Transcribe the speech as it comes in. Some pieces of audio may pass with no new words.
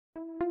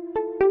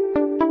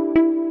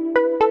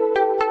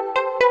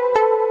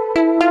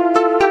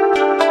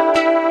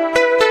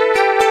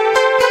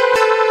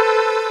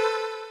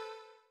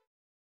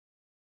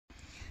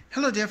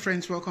Hello dear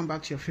friends, welcome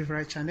back to your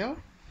favorite channel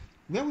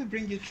where we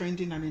bring you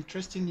trending and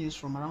interesting news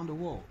from around the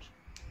world.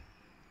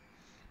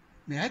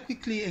 May I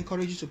quickly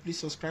encourage you to please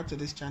subscribe to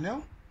this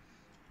channel.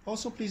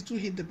 Also, please do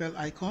hit the bell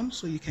icon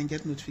so you can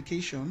get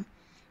notification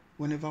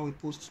whenever we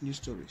post new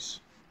stories.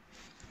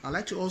 I'd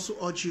like to also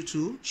urge you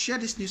to share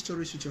these news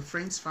stories with your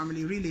friends,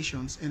 family,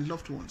 relations and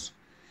loved ones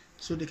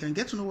so they can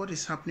get to know what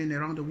is happening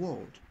around the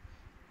world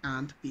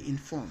and be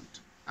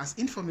informed, as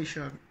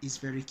information is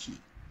very key.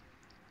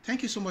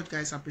 Thank you so much,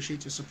 guys. I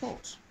appreciate your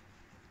support.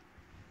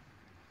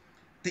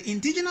 The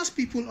indigenous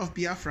people of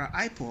Biafra,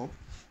 Ipob,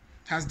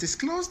 has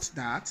disclosed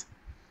that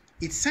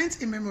it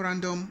sent a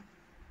memorandum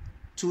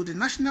to the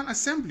National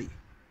Assembly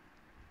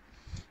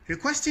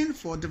requesting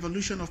for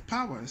devolution of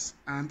powers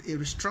and a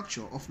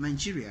restructure of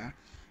Nigeria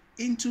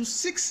into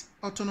 6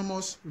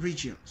 autonomous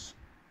regions.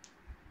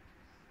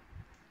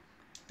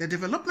 The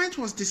development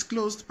was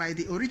disclosed by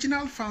the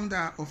original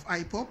founder of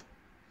Ipob,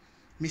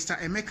 Mr.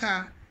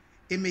 Emeka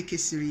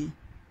Emekesiri,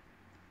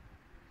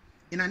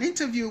 in an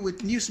interview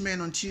with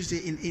newsmen on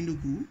Tuesday in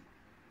Enugu.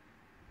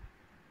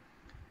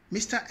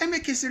 Mr.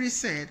 Emekesiri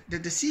said the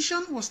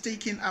decision was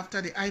taken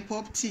after the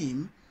Ipob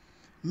team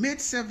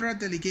made several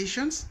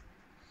delegations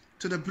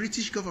to the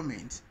British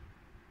government,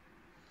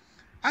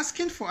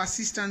 asking for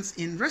assistance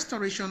in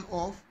restoration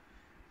of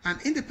an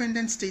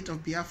independent state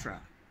of Biafra,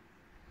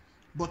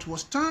 but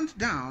was turned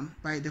down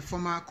by the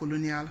former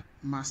colonial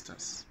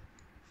masters.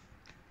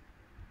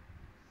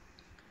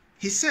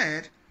 He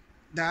said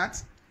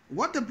that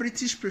what the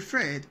British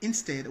preferred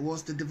instead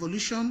was the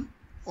devolution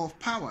of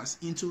powers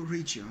into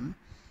region,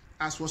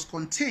 as was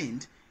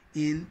contained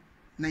in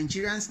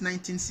Nigeria's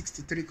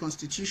 1963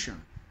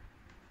 constitution,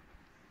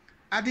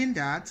 adding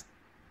that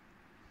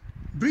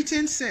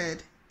Britain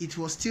said it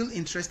was still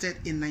interested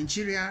in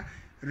Nigeria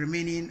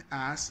remaining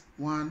as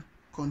one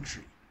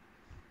country.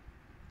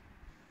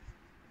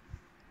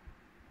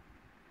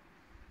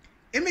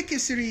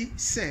 Emekesiri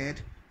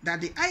said that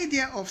the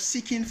idea of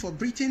seeking for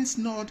Britain's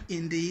nod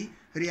in the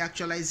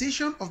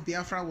reactualization of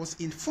Biafra was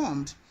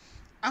informed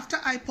after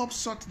Ipob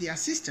sought the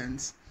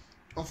assistance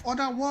of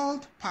other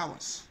world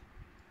powers,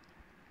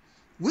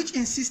 which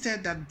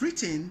insisted that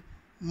Britain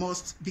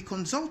must be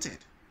consulted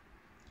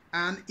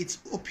and its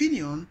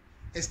opinion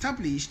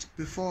established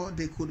before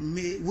they could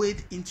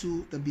wade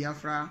into the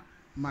Biafra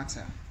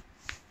matter.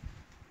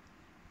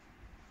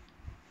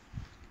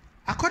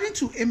 According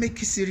to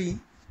Emekesiri,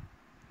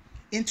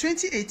 in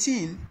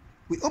 2018,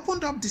 we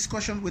opened up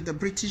discussion with the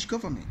British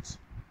government.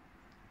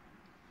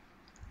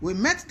 We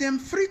met them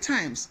 3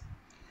 times,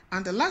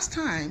 and the last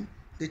time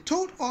they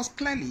told us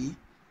clearly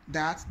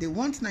that they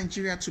want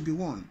Nigeria to be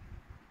one.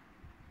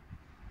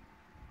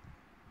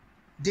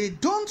 They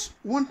don't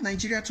want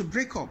Nigeria to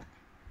break up.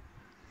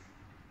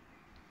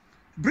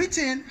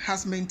 Britain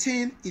has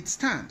maintained its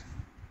stand.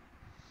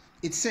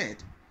 It said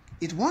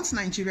it wants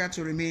Nigeria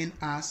to remain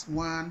as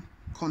one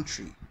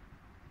country.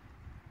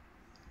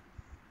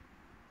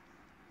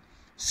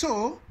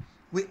 So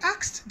we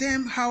asked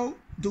them, how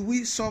do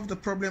we solve the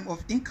problem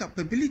of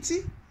incapability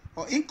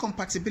or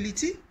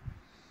incompatibility?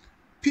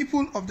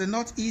 People of the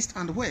Northeast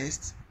and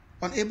West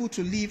unable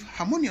to live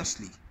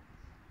harmoniously,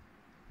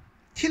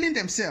 killing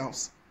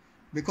themselves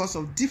because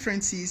of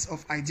differences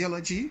of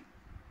ideology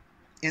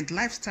and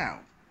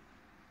lifestyle.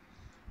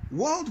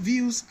 World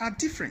views are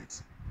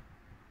different.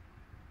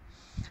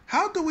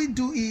 How do we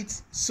do it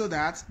so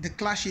that the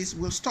clashes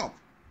will stop?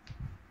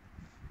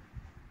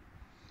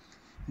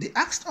 They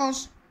asked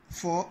us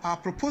for our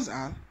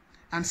proposal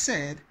and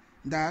said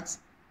that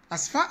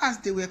as far as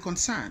they were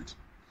concerned,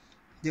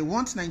 they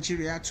want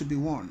Nigeria to be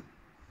one.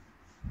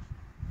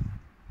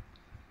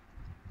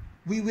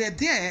 We were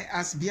there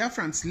as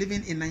Biafrans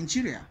living in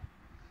Nigeria,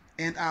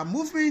 and our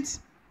movement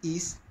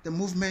is the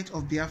movement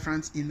of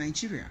Biafrans in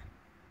Nigeria.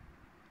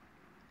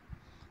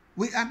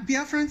 We are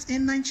Biafrans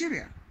in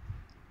Nigeria.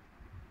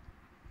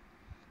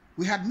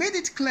 We had made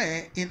it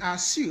clear in our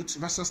suit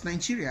versus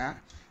Nigeria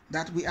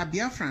that we are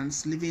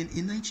Biafrans living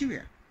in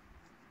Nigeria.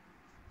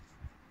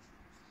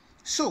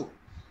 So,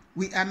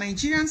 we are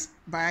Nigerians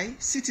by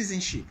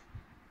citizenship,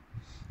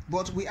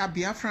 but we are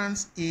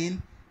Biafrans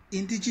in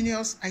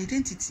indigenous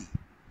identity.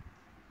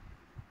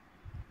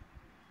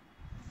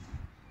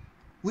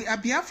 We are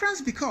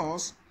Biafrans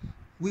because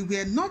we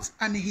were not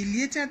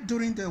annihilated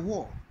during the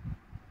war,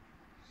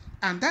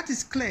 and that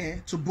is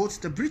clear to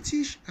both the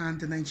British and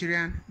the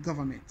Nigerian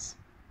governments.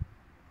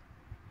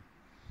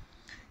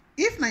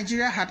 If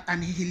Nigeria had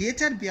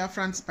annihilated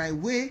Biafrans by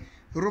way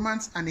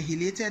Romans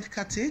annihilated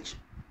Carthage,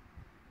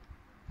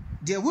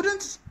 there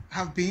wouldn't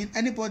have been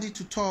anybody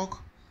to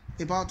talk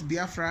about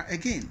Biafra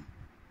again.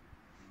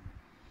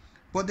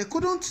 But they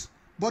couldn't,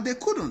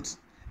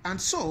 and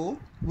so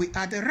we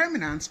are the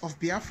remnants of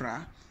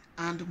Biafra,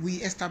 and we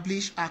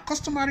establish our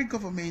customary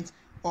government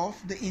of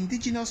the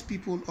indigenous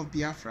people of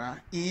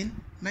Biafra in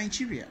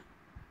Nigeria.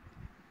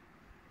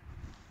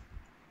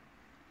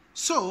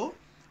 So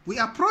we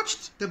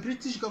approached the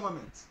British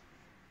government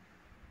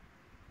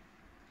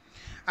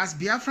as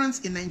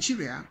Biafrans in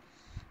Nigeria,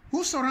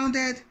 who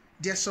surrounded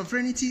their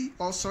sovereignty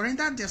or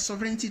surrendered their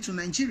sovereignty to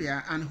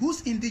Nigeria and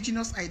whose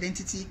indigenous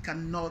identity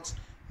cannot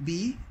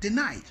be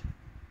denied.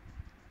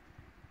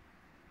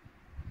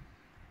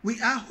 We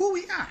are who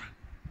we are.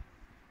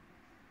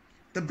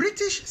 The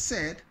British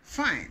said,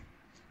 fine,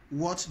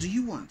 what do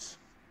you want?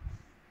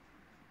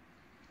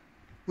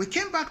 We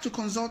came back to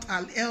consult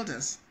our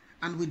elders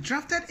and we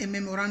drafted a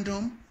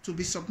memorandum to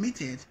be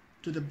submitted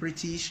to the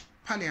British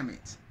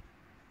Parliament.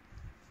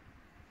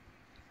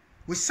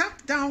 We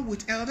sat down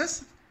with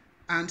elders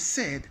and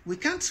said we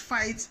can't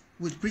fight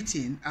with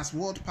Britain as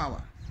world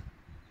power,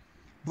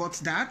 but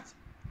that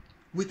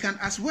we can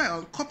as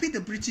well copy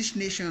the British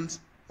nations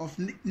of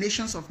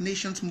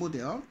nations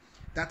model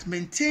that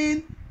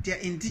maintain their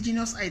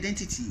indigenous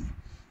identity,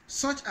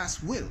 such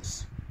as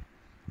Wales,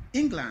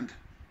 England,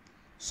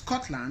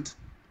 Scotland,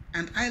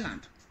 and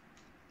Ireland.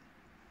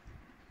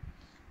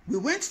 We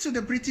went to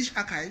the British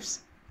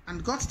archives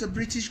and got the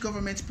British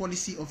government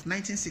policy of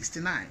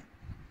 1969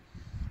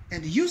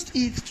 and used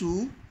it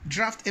to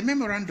draft a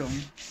memorandum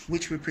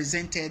which we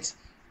presented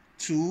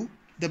to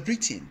the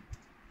Britain.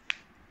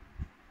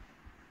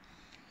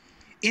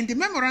 In the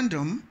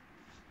memorandum,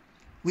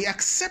 we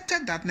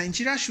accepted that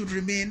Nigeria should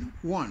remain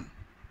one,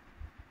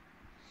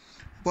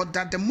 but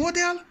that the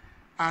model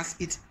as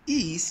it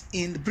is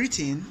in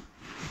Britain,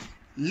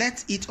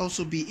 let it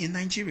also be in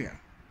Nigeria.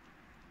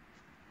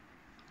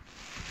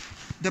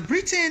 The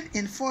Britain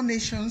in 4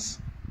 nations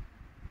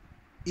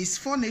is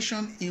 4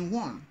 nations in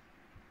one.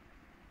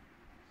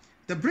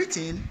 The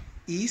Britain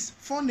is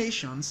 4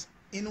 nations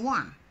in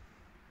one.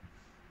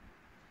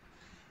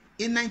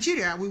 In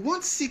Nigeria, we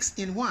want 6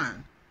 in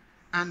 1,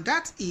 and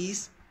that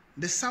is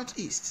the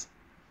Southeast,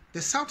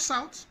 the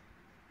South-South,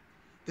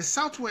 the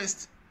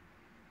Southwest,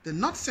 the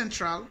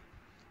North-Central,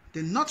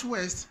 the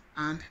Northwest,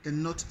 and the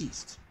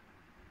Northeast.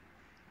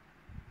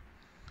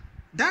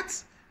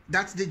 That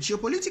the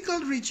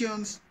geopolitical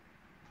regions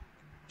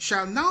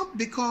shall now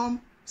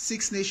become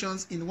 6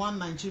 nations in one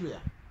Nigeria.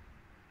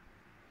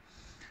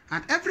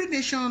 And every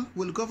nation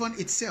will govern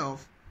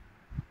itself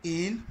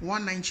in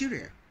one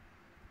Nigeria.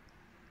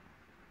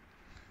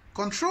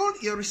 Control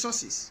your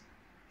resources.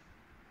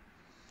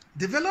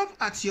 Develop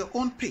at your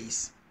own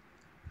pace,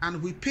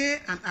 and we pay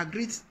an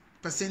agreed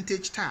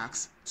percentage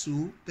tax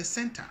to the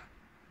center.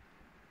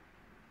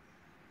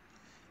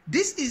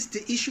 This is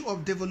the issue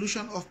of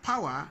devolution of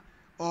power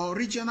or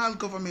regional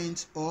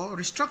government or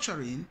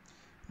restructuring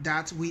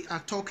that we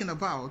are talking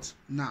about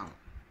now.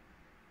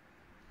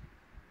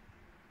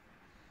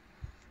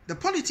 The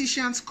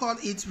politicians call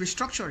it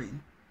restructuring,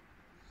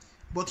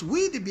 but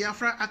we, the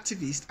Biafra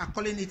activists, are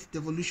calling it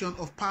devolution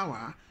of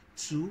power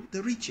to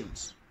the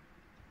regions.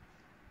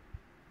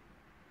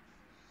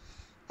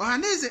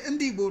 Ohaneze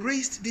Ndigbo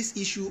raised this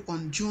issue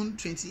on June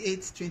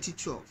 28,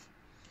 2012,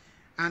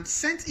 and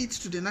sent it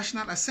to the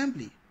National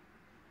Assembly.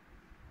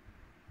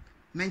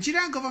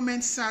 Nigerian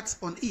government sat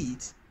on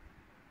it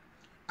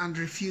and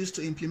refused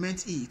to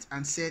implement it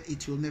and said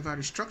it will never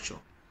restructure.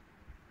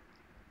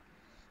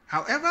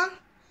 However,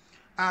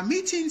 our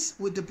meetings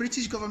with the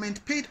British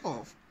government paid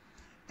off,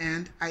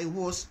 and I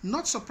was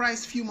not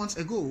surprised a few months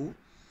ago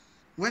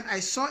when I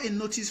saw a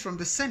notice from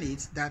the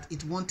Senate that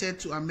it wanted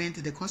to amend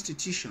the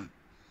Constitution.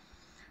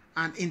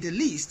 And in the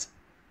list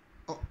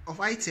of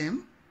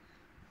items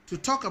to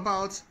talk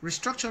about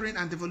restructuring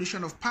and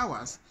devolution of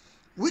powers,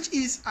 which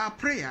is our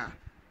prayer,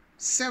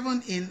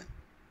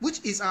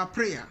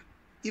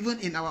 even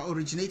in our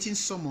originating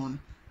summon,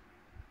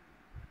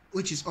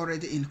 which is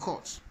already in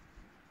court.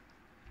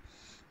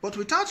 But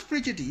without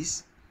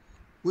prejudice,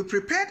 we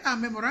prepared our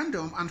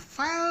memorandum and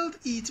filed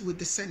it with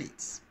the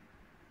Senate.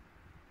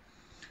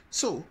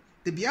 So,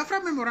 the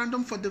Biafra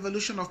Memorandum for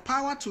Devolution of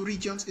Power to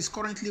Regions is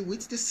currently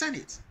with the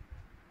Senate.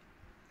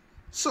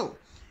 So,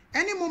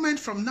 any moment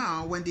from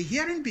now, when the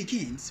hearing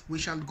begins, we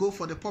shall go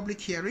for the public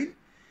hearing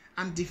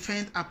and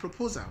defend our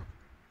proposal.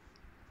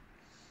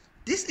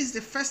 This is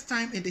the first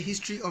time in the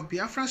history of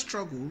Biafra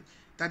struggle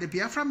that the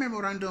Biafra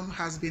Memorandum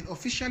has been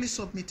officially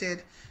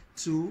submitted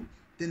to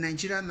the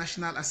Nigerian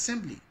National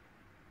Assembly.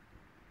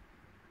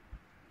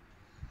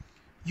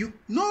 You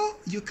know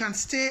you can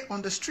stay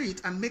on the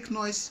street and make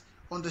noise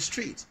on the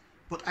street,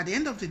 but at the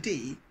end of the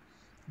day,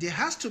 there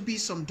has to be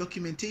some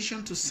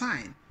documentation to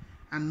sign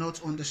and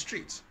not on the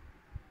street.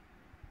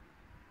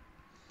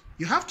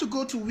 You have to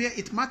go to where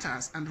it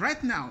matters, and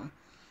right now,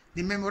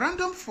 the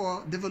memorandum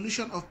for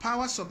devolution of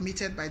power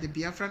submitted by the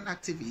Biafran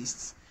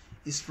activists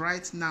is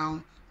right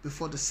now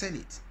before the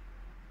Senate.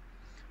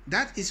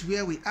 That is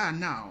where we are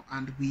now,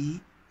 and we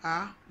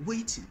are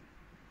waiting.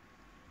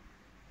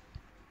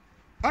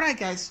 All right,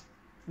 guys,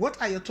 what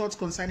are your thoughts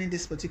concerning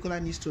this particular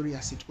news story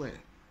as it were?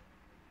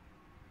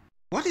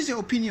 What is your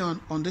opinion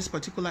on this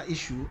particular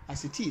issue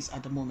as it is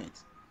at the moment?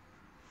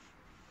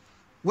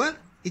 Well,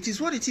 it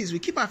is what it is. We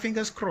keep our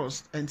fingers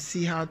crossed and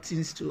see how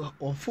things to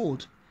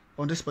unfold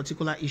on this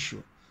particular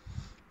issue.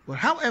 But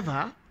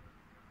however,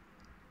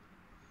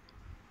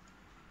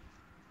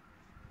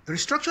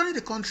 restructuring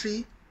the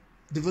country,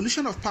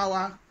 devolution of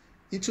power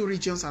into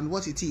regions and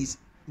what it is,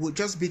 will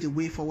just be the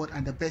way forward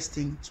and the best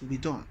thing to be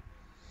done.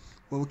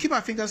 But we'll keep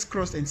our fingers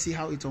crossed and see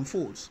how it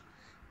unfolds.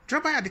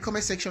 Drop by at the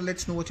comment section, let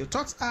us know what your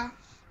thoughts are.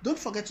 Don't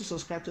forget to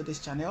subscribe to this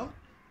channel.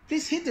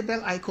 Please hit the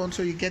bell icon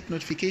so you get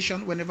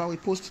notification whenever we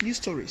post new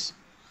stories.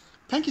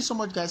 Thank you so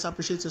much, guys. I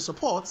appreciate your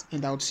support,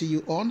 and I'll see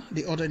you on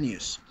the other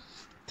news.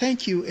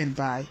 Thank you and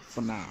bye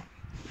for now.